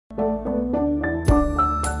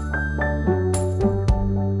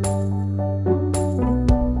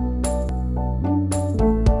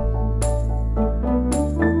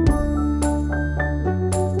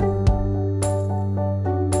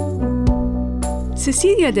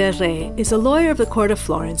Cecilia Del Re is a lawyer of the Court of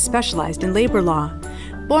Florence specialized in labor law.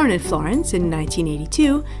 Born in Florence in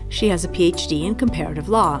 1982, she has a PhD in comparative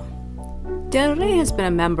law. Del Re has been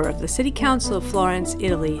a member of the City Council of Florence,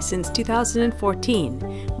 Italy since 2014,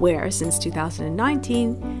 where, since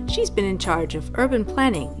 2019, she's been in charge of urban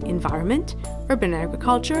planning, environment, urban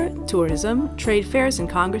agriculture, tourism, trade fairs and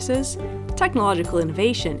congresses, technological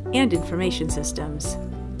innovation, and information systems.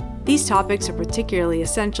 These topics are particularly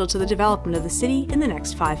essential to the development of the city in the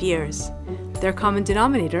next 5 years. Their common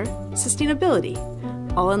denominator, sustainability,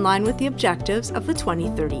 all in line with the objectives of the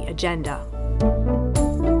 2030 Agenda.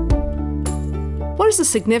 What is the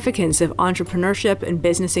significance of entrepreneurship and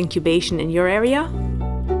business incubation in your area?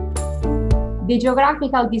 The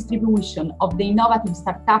geographical distribution of the innovative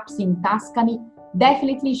startups in Tuscany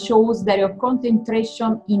definitely shows their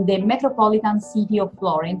concentration in the metropolitan city of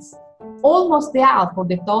Florence. Almost the half of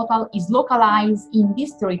the total is localized in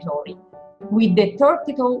this territory, with the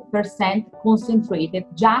 32% concentrated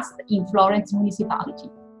just in Florence Municipality.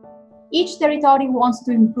 Each territory wants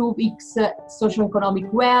to improve its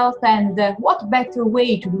socioeconomic wealth, and what better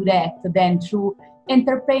way to do that than through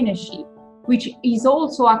entrepreneurship, which is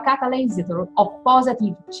also a catalyst of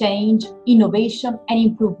positive change, innovation, and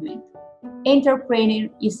improvement. Entrepreneur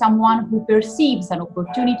is someone who perceives an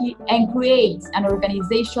opportunity and creates an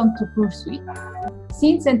organization to pursue it.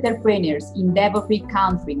 Since entrepreneurs in developing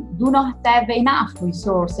countries do not have enough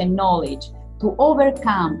resource and knowledge to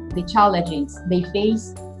overcome the challenges they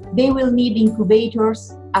face, they will need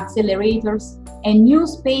incubators, accelerators, and new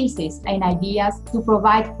spaces and ideas to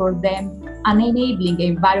provide for them an enabling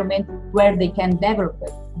environment where they can develop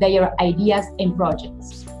their ideas and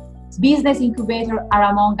projects. Business incubators are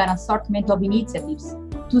among an assortment of initiatives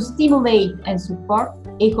to stimulate and support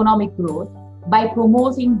economic growth by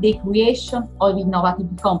promoting the creation of innovative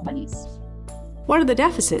companies. What are the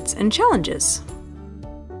deficits and challenges?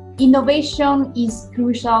 Innovation is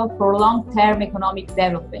crucial for long-term economic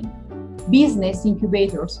development. Business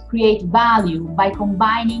incubators create value by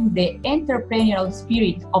combining the entrepreneurial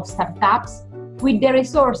spirit of startups with the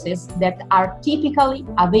resources that are typically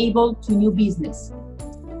available to new business.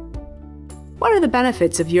 What are the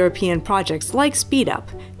benefits of European projects like Speed Up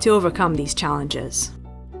to overcome these challenges?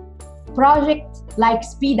 Projects like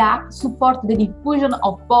Speed Up support the diffusion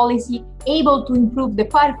of policy able to improve the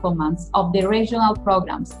performance of the regional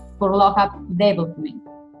programs for local development,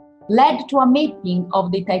 led to a mapping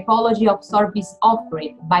of the typology of service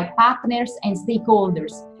offered by partners and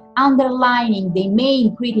stakeholders, underlining the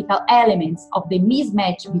main critical elements of the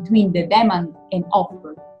mismatch between the demand and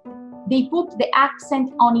offer. They put the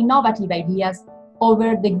accent on innovative ideas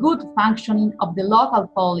over the good functioning of the local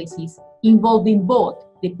policies involving both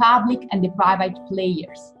the public and the private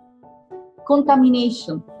players.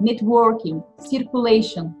 Contamination, networking,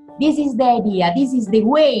 circulation, this is the idea, this is the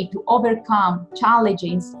way to overcome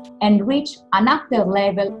challenges and reach an upper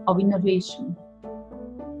level of innovation.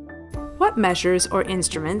 What measures or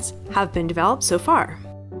instruments have been developed so far?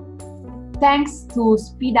 Thanks to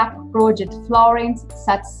Speed Up Project, Florence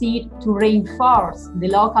succeeded to reinforce the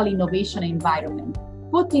local innovation environment,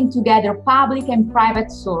 putting together public and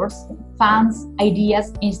private source, funds,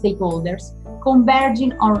 ideas, and stakeholders,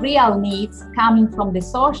 converging on real needs coming from the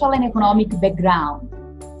social and economic background.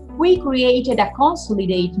 We created a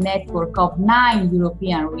consolidated network of 9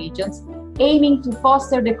 European regions, aiming to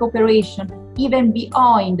foster the cooperation even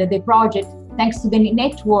beyond the project thanks to the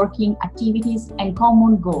networking activities and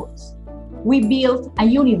common goals. We built a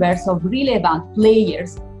universe of relevant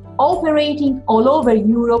players operating all over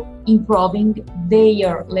Europe, improving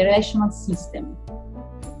their relational system.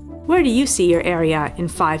 Where do you see your area in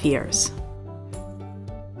 5 years?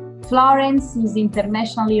 Florence is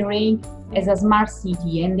internationally ranked as a smart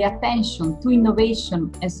city, and the attention to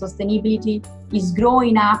innovation and sustainability is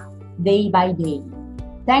growing up day by day.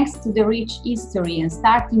 Thanks to the rich history and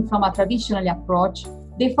starting from a traditional approach,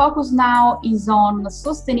 the focus now is on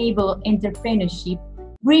sustainable entrepreneurship,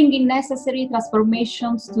 bringing necessary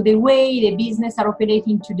transformations to the way the business are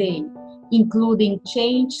operating today, including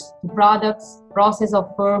change to products, process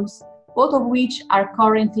of firms, both of which are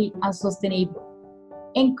currently unsustainable.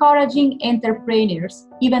 Encouraging entrepreneurs,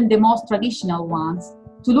 even the most traditional ones,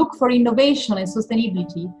 to look for innovation and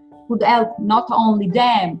sustainability could help not only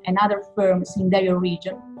them and other firms in their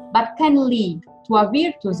region, but can lead to a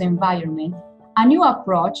virtuous environment, a new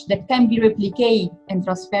approach that can be replicated and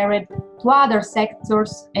transferred to other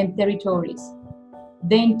sectors and territories.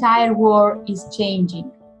 The entire world is changing.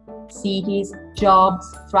 Cities, jobs,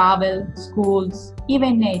 travel, schools,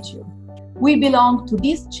 even nature. We belong to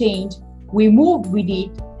this change, we move with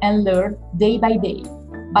it and learn day by day,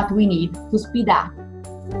 but we need to speed up.